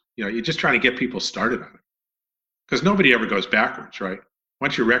you're just trying to get people started on it. Because nobody ever goes backwards, right?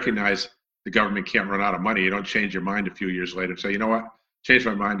 Once you recognize the government can't run out of money, you don't change your mind a few years later and say, you know what, change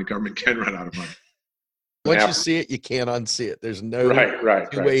my mind, the government can run out of money. Once you see it, you can't unsee it. There's no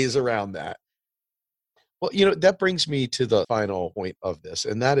two ways around that. Well, that brings me to the final point of this,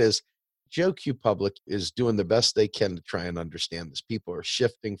 and that is Joe Q Public is doing the best they can to try and understand this. People are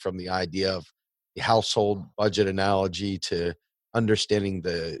shifting from the idea of the household budget analogy to understanding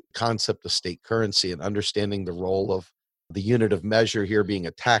the concept of state currency and understanding the role of the unit of measure here being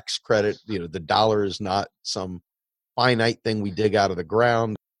a tax credit. The dollar is not some finite thing we dig out of the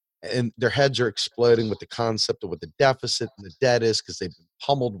ground. And their heads are exploding with the concept of what the deficit and the debt is because they've been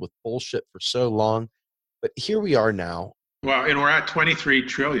pummeled with bullshit for so long. But here we are now. Well, and we're at 23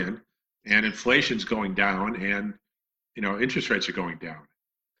 trillion and inflation's going down and, interest rates are going down.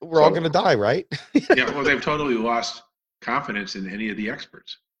 We're all going to die, right? Yeah, well, they've totally lost confidence in any of the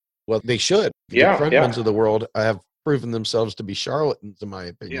experts. Well, they should. The Krugmans of the world have proven themselves to be charlatans, in my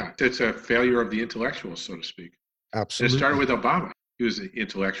opinion. Yeah, it's a failure of the intellectuals, so to speak. Absolutely. And it started with Obama. He was an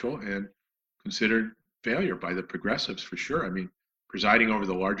intellectual and considered failure by the progressives, for sure. I mean, presiding over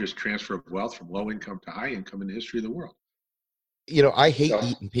the largest transfer of wealth from low income to high income in the history of the world. I hate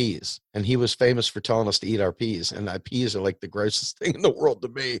eating peas, and he was famous for telling us to eat our peas, and peas are like the grossest thing in the world to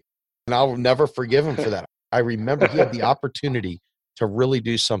me, and I'll never forgive him for that. I remember he had the opportunity to really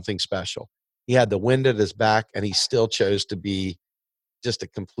do something special. He had the wind at his back, and he still chose to be just a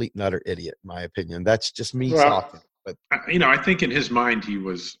complete and utter idiot, in my opinion. That's just me talking. But I think in his mind he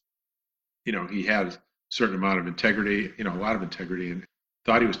was, he had a certain amount of integrity, a lot of integrity, and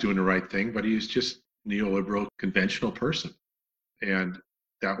thought he was doing the right thing, but he was just neoliberal, conventional person. And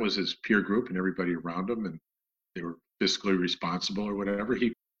that was his peer group and everybody around him, and they were fiscally responsible or whatever.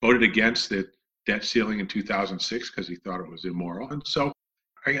 He voted against the debt ceiling in 2006 because he thought it was immoral. And so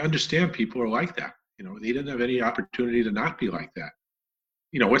I understand people are like that. He didn't have any opportunity to not be like that.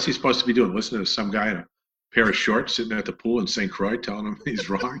 What's he supposed to be doing? Listening to some guy in a pair of shorts sitting at the pool in St. Croix telling him he's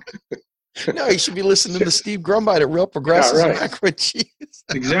wrong? No, he should be listening to Steve Grumbine at Real Progressives and Macro and Cheese.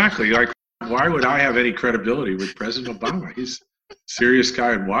 Exactly. Like, why would I have any credibility with President Obama? He's a serious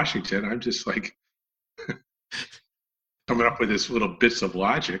guy in Washington. I'm just like coming up with this little bits of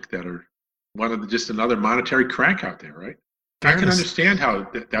logic that are just another monetary crank out there, right? I can understand how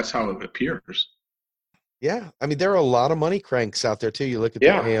that's how it appears. Yeah. I mean, there are a lot of money cranks out there too. You look at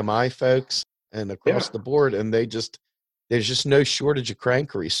the AMI folks and across the board, and there's just no shortage of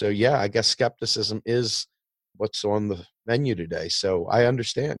crankery. So yeah, I guess skepticism is what's on the menu today. So I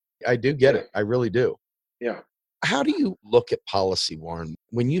understand. I do get it. I really do. Yeah. How do you look at policy, Warren?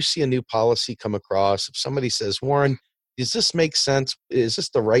 When you see a new policy come across, if somebody says, Warren, does this make sense? Is this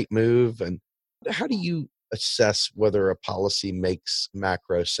the right move? And how do you assess whether a policy makes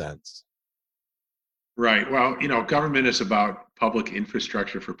macro sense? Right. Well, government is about public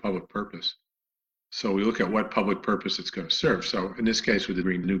infrastructure for public purpose. So we look at what public purpose it's going to serve. So in this case, with the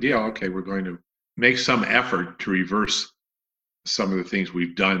Green New Deal, okay, we're going to make some effort to reverse some of the things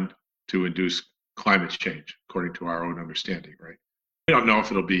we've done to induce climate change, according to our own understanding, right? We don't know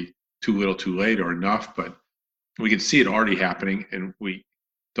if it'll be too little, too late, or enough, but we can see it already happening, and we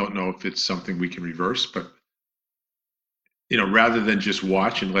don't know if it's something we can reverse. But rather than just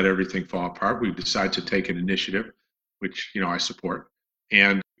watch and let everything fall apart, we've decided to take an initiative, which I support.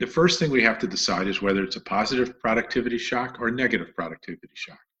 And the first thing we have to decide is whether it's a positive productivity shock or a negative productivity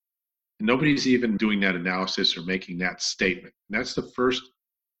shock. And nobody's even doing that analysis or making that statement. And that's the first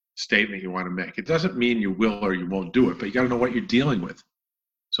statement you want to make. It doesn't mean you will or you won't do it, but you got to know what you're dealing with.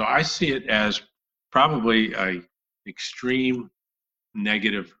 So I see it as probably an extreme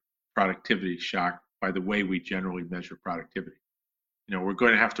negative productivity shock by the way we generally measure productivity. We're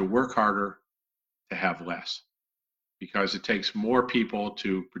going to have to work harder to have less, because it takes more people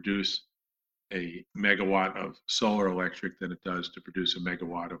to produce a megawatt of solar electric than it does to produce a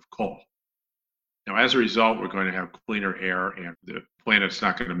megawatt of coal. Now, as a result, we're going to have cleaner air, and the planet's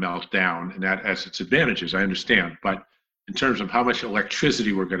not going to melt down, and that has its advantages, I understand. But in terms of how much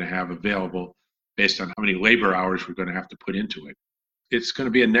electricity we're going to have available based on how many labor hours we're going to have to put into it, it's going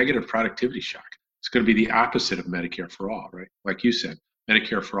to be a negative productivity shock. It's going to be the opposite of Medicare for all, right? Like you said,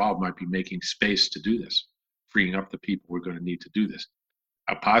 Medicare for all might be making space to do this. freeing up the people we're going to need to do this.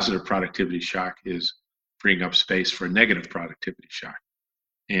 A positive productivity shock is freeing up space for a negative productivity shock.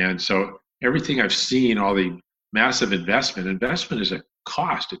 And so everything I've seen, all the massive investment is a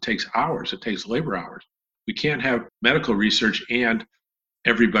cost. It takes hours. It takes labor hours. We can't have medical research and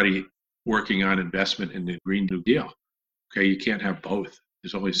everybody working on investment in the Green New Deal. Okay, you can't have both.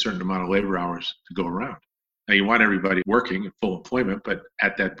 There's only a certain amount of labor hours to go around. Now, you want everybody working in full employment, but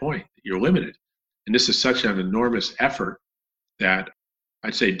at that point, you're limited. And this is such an enormous effort that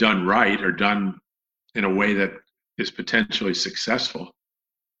I'd say done right or done in a way that is potentially successful,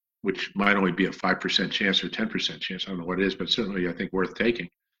 which might only be a 5% chance or 10% chance, I don't know what it is, but certainly I think worth taking,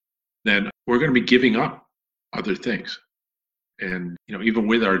 then we're going to be giving up other things. And even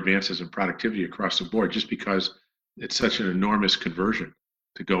with our advances in productivity across the board, just because it's such an enormous conversion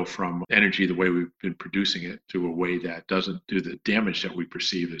to go from energy the way we've been producing it to a way that doesn't do the damage that we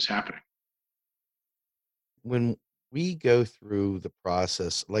perceive is happening. When we go through the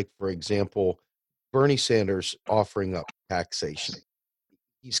process, like for example, Bernie Sanders offering up taxation,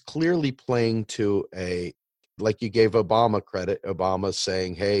 he's clearly playing to like you gave Obama credit, Obama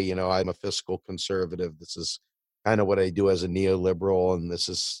saying, hey, I'm a fiscal conservative. This is kind of what I do as a neoliberal, and this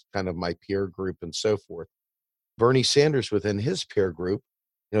is kind of my peer group and so forth. Bernie Sanders within his peer group,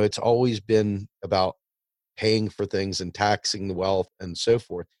 it's always been about paying for things and taxing the wealth and so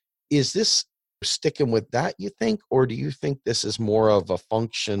forth. Is this sticking with that, you think? Or do you think this is more of a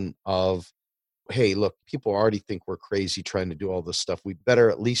function of, hey, look, people already think we're crazy trying to do all this stuff. We better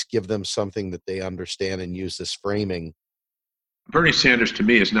at least give them something that they understand and use this framing? Bernie Sanders, to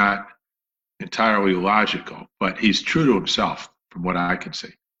me, is not entirely logical, but he's true to himself from what I can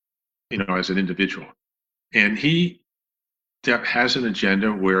see, as an individual. And he has an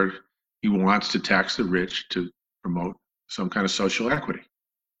agenda where he wants to tax the rich to promote some kind of social equity.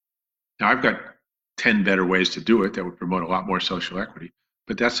 Now, I've got 10 better ways to do it that would promote a lot more social equity,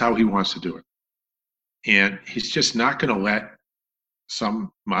 but that's how he wants to do it. And he's just not going to let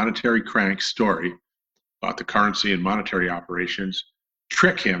some monetary crank story about the currency and monetary operations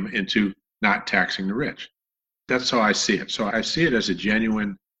trick him into not taxing the rich. That's how I see it. So I see it as a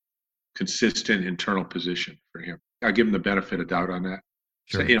genuine, consistent internal position for him. I'll give him the benefit of doubt on that.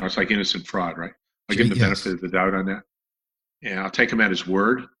 Sure. So, it's like innocent fraud, right? I'll give him the benefit of the doubt on that. And I'll take him at his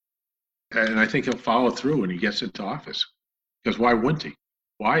word. And I think he'll follow through when he gets into office. Because why wouldn't he?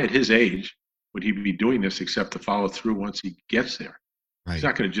 Why at his age would he be doing this except to follow through once he gets there? Right. He's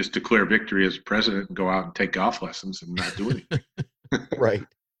not going to just declare victory as president and go out and take golf lessons and not do anything. Right.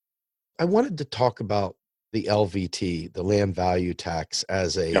 I wanted to talk about the LVT, the land value tax,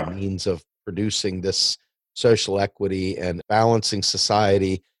 as a means of producing this social equity and balancing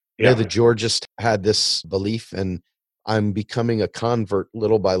society. The Georgists had this belief, and I'm becoming a convert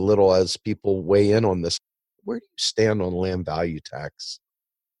little by little as people weigh in on this. Where do you stand on land value tax?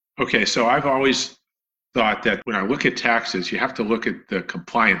 Okay, so I've always thought that when I look at taxes, you have to look at the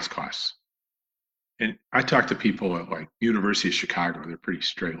compliance costs. And I talk to people at like University of Chicago, they're pretty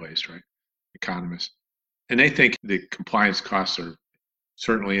straight-laced, right? Economists. And they think the compliance costs are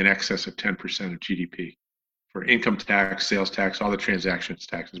certainly in excess of 10% of GDP for income tax, sales tax, all the transactions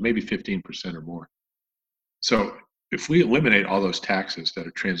taxes, maybe 15% or more. So if we eliminate all those taxes that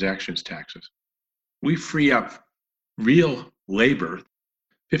are transactions taxes, we free up real labor.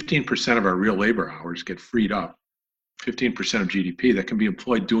 15% of our real labor hours get freed up, 15% of GDP that can be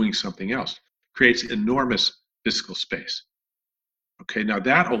employed doing something else, creates enormous fiscal space. Okay, now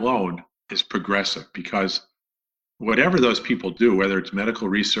that alone is progressive because whatever those people do, whether it's medical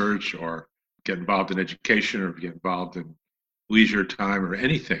research or get involved in education or get involved in leisure time or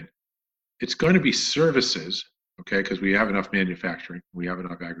anything, it's going to be services, okay, because we have enough manufacturing, we have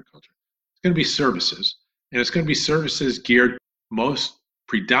enough agriculture. It's going to be services, and it's going to be services geared most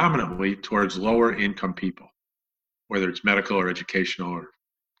predominantly towards lower income people, whether it's medical or educational or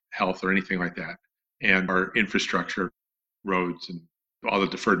health or anything like that, and our infrastructure, roads, and all the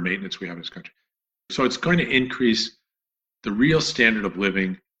deferred maintenance we have in this country. So it's going to increase the real standard of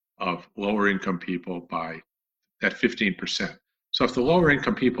living of lower income people by that 15%. So if the lower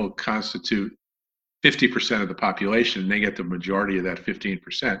income people constitute 50% of the population and they get the majority of that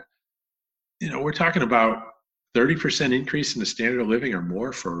 15%, we're talking about 30% increase in the standard of living or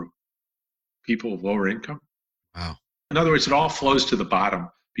more for people of lower income. Wow. In other words, it all flows to the bottom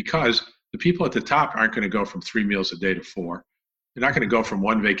because the people at the top aren't going to go from 3 meals a day to 4. They're not going to go from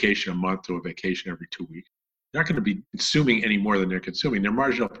one vacation a month to a vacation every 2 weeks. They're not going to be consuming any more than they're consuming. Their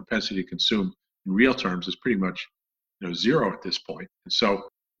marginal propensity to consume in real terms is pretty much zero at this point. And so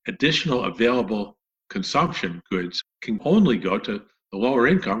additional available consumption goods can only go to the lower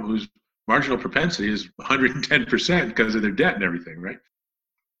income whose marginal propensity is 110% because of their debt and everything, right?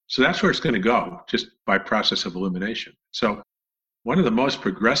 So that's where it's going to go, just by process of elimination. So one of the most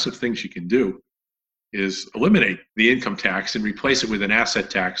progressive things you can do is eliminate the income tax and replace it with an asset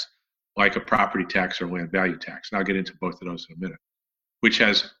tax like a property tax or land value tax. And I'll get into both of those in a minute, which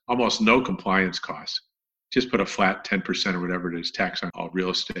has almost no compliance costs. Just put a flat 10% or whatever it is tax on all real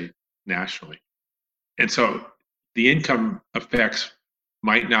estate nationally. And so the income effects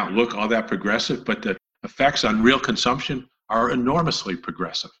might not look all that progressive, but the effects on real consumption are enormously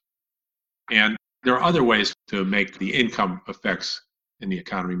progressive. And there are other ways to make the income effects in the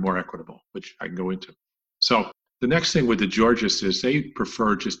economy more equitable, which I can go into. So the next thing with the Georgists is they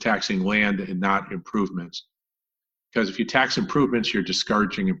prefer just taxing land and not improvements. Because if you tax improvements, you're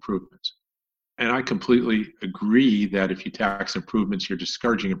discouraging improvements. And I completely agree that if you tax improvements, you're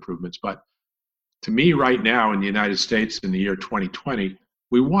discouraging improvements. But to me, right now in the United States in the year 2020,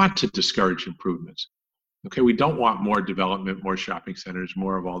 we want to discourage improvements. Okay, we don't want more development, more shopping centers,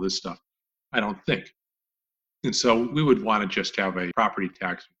 more of all this stuff, I don't think. And so we would want to just have a property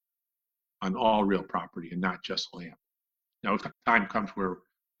tax on all real property and not just land. Now, if time comes where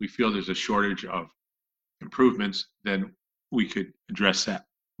we feel there's a shortage of improvements, then we could address that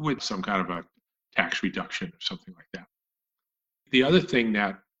with some kind of a tax reduction or something like that. The other thing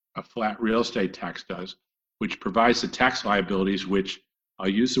that a flat real estate tax does, which provides the tax liabilities, which I'll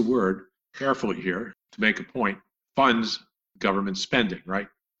use the word carefully here to make a point, funds government spending, right?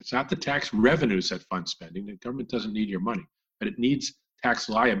 It's not the tax revenues that fund spending. The government doesn't need your money, but it needs tax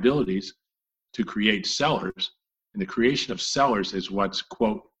liabilities to create sellers. And the creation of sellers is what's,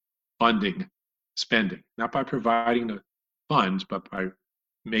 quote, funding spending, not by providing the funds, but by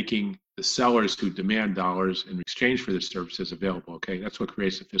making the sellers who demand dollars in exchange for the services available. Okay, that's what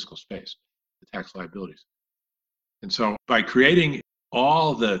creates the fiscal space, the tax liabilities. And so by creating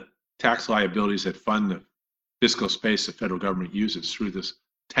all the tax liabilities that fund the fiscal space the federal government uses through this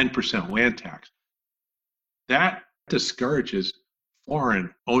 10% land tax, that discourages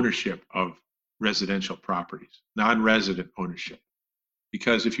foreign ownership of residential properties, non-resident ownership.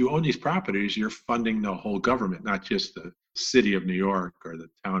 Because if you own these properties, you're funding the whole government, not just the city of New York or the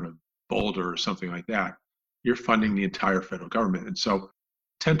town of Boulder or something like that. You're funding the entire federal government. And so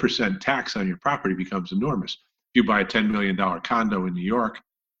 10% tax on your property becomes enormous. If you buy a $10 million condo in New York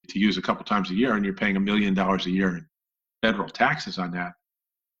to use a couple times a year and you're paying $1 million a year in federal taxes on that,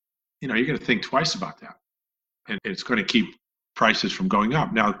 you're going to think twice about that. And it's going to keep prices from going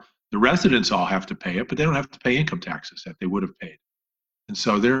up. Now, the residents all have to pay it, but they don't have to pay income taxes that they would have paid. And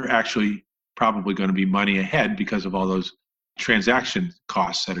so they're actually probably going to be money ahead because of all those transaction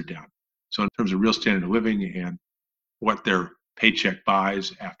costs that are down. So in terms of real standard of living and what their paycheck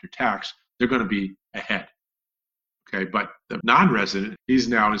buys after tax, they're going to be ahead. Okay, but the non-resident, he's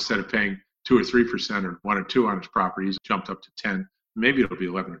now, instead of paying 2 or 3% or 1 or 2 on his property, he's jumped up to 10. Maybe it'll be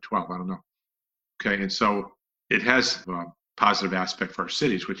 11 or 12. I don't know. Okay, and so it has a positive aspect for our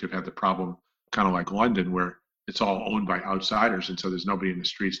cities, which have had the problem, kind of like London, where it's all owned by outsiders, and so there's nobody in the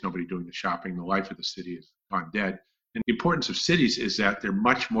streets, nobody doing the shopping. The life of the city is gone dead. And the importance of cities is that they're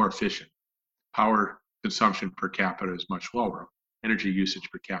much more efficient. Power consumption per capita is much lower. Energy usage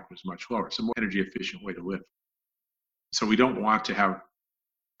per capita is much lower. It's a more energy efficient way to live. So we don't want to have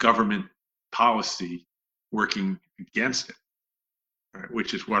government policy working against it, right,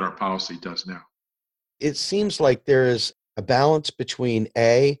 which is what our policy does now. It seems like there is a balance between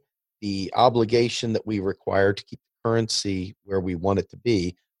A, the obligation that we require to keep the currency where we want it to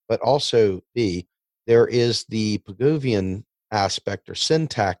be, but also B, there is the Pigouvian aspect or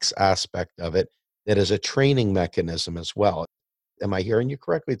syntax aspect of it that is a training mechanism as well. Am I hearing you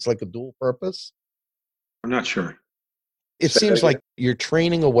correctly? It's like a dual purpose? I'm not sure. It seems like you're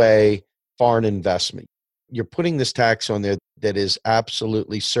training away foreign investment. You're putting this tax on there that is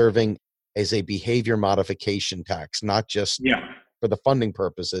absolutely serving as a behavior modification tax, not just for the funding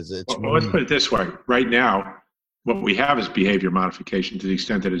purposes. It's well, let's put it this way. Right now, what we have is behavior modification to the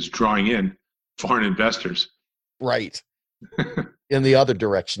extent that it's drawing in foreign investors. Right. In the other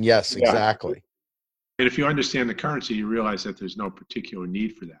direction. Yes, exactly. And if you understand the currency, you realize that there's no particular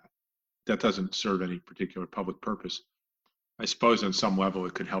need for that. That doesn't serve any particular public purpose. I suppose on some level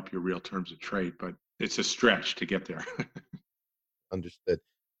it could help your real terms of trade, but it's a stretch to get there. Understood.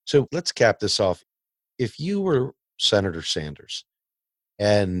 So let's cap this off. If you were Senator Sanders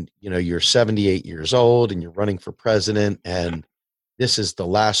and you're 78 years old and you're running for president and this is the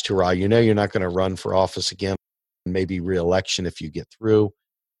last hurrah, you're not going to run for office again, maybe re-election if you get through,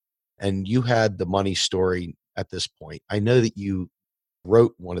 and you had the money story at this point. I know that you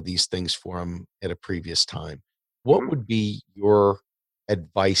wrote one of these things for him at a previous time. What would be your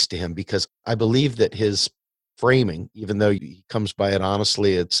advice to him? Because I believe that his framing, even though he comes by it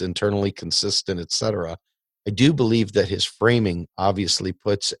honestly, it's internally consistent, etc. I do believe that his framing obviously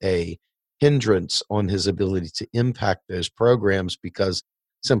puts a hindrance on his ability to impact those programs, because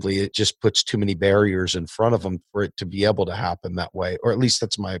simply it just puts too many barriers in front of him for it to be able to happen that way, or at least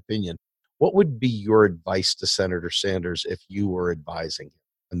that's my opinion. What would be your advice to Senator Sanders if you were advising him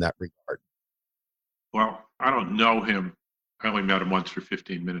in that regard? Well, I don't know him. I only met him once for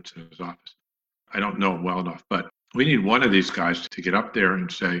 15 minutes in his office. I don't know him well enough, but we need one of these guys to get up there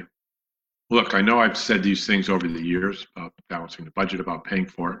and say, look, I know I've said these things over the years about balancing the budget, about paying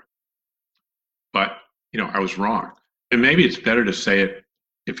for it, but, I was wrong. And maybe it's better to say it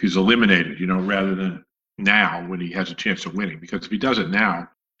if he's eliminated, rather than now when he has a chance of winning, because if he does it now,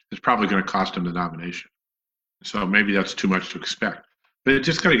 it's probably going to cost him the nomination. So maybe that's too much to expect. But it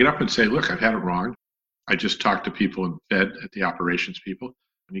just got to get up and say, look, I've had it wrong. I just talked to people in Fed, at the operations people,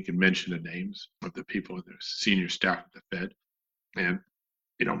 and you can mention the names of the people in the senior staff at the Fed. And,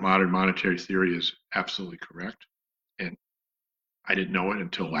 modern monetary theory is absolutely correct. And I didn't know it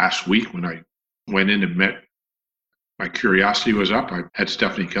until last week when I went in and met. My curiosity was up. I had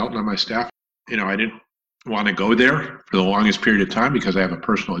Stephanie Kelton on my staff. I didn't want to go there for the longest period of time because I have a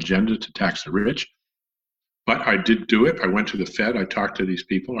personal agenda to tax the rich. But I did do it. I went to the Fed. I talked to these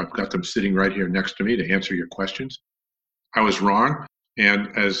people. I've got them sitting right here next to me to answer your questions. I was wrong.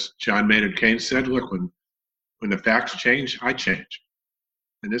 And as John Maynard Keynes said, look, when the facts change, I change.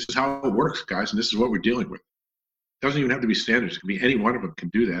 And this is how it works, guys. And this is what we're dealing with. It doesn't even have to be Sanders. It can be any one of them can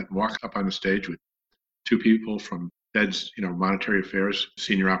do that and walk up on the stage with two people from Fed's, monetary affairs,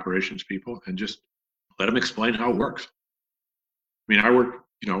 senior operations people, and just let them explain how it works. I mean, I worked,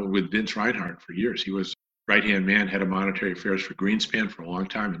 with Vince Reinhardt for years. He was right-hand man, head of monetary affairs for Greenspan for a long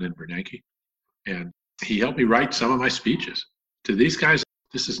time, and then Bernanke. And he helped me write some of my speeches. To these guys,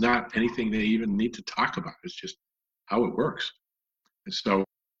 this is not anything they even need to talk about. It's just how it works. And so,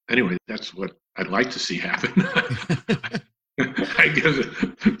 anyway, that's what I'd like to see happen. I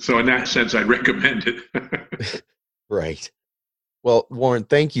guess. So in that sense, I'd recommend it. Right. Well, Warren,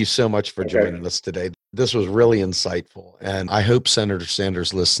 thank you so much for joining us today. This was really insightful. And I hope Senator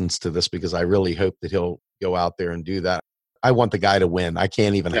Sanders listens to this, because I really hope that he'll go out there and do that. I want the guy to win. I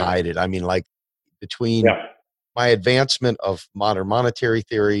can't even hide it. I mean, between my advancement of modern monetary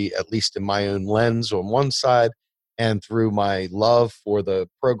theory, at least in my own lens on one side, and through my love for the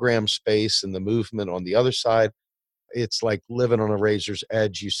program space and the movement on the other side, it's like living on a razor's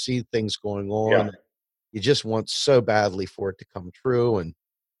edge. You see things going on. Yeah. You just want so badly for it to come true. And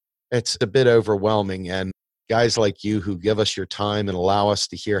it's a bit overwhelming. And guys like you who give us your time and allow us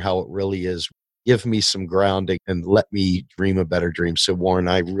to hear how it really is, give me some grounding and let me dream a better dream. So Warren,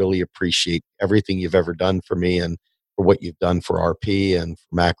 I really appreciate everything you've ever done for me and for what you've done for RP and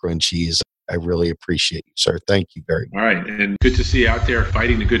for Macro and Cheese. I really appreciate you, sir. Thank you very much. All right. And good to see you out there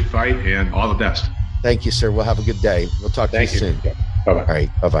fighting the good fight, and all the best. Thank you, sir. We'll have a good day. We'll talk to you soon. Bye-bye. All right.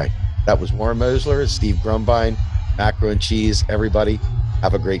 Bye-bye. That was Warren Mosler, Steve Grumbine, Macro and Cheese. Everybody,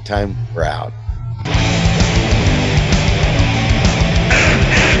 have a great time. We're out.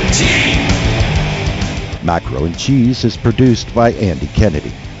 Macro and Cheese is produced by Andy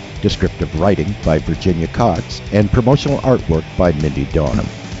Kennedy. Descriptive writing by Virginia Cox and promotional artwork by Mindy Donham.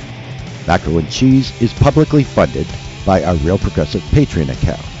 Macro and Cheese is publicly funded by our Real Progressive Patreon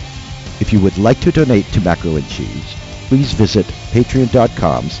account. If you would like to donate to Macro and Cheese, please visit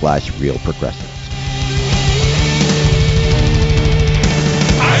patreon.com/realprogressives.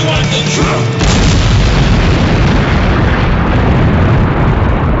 I want the truth.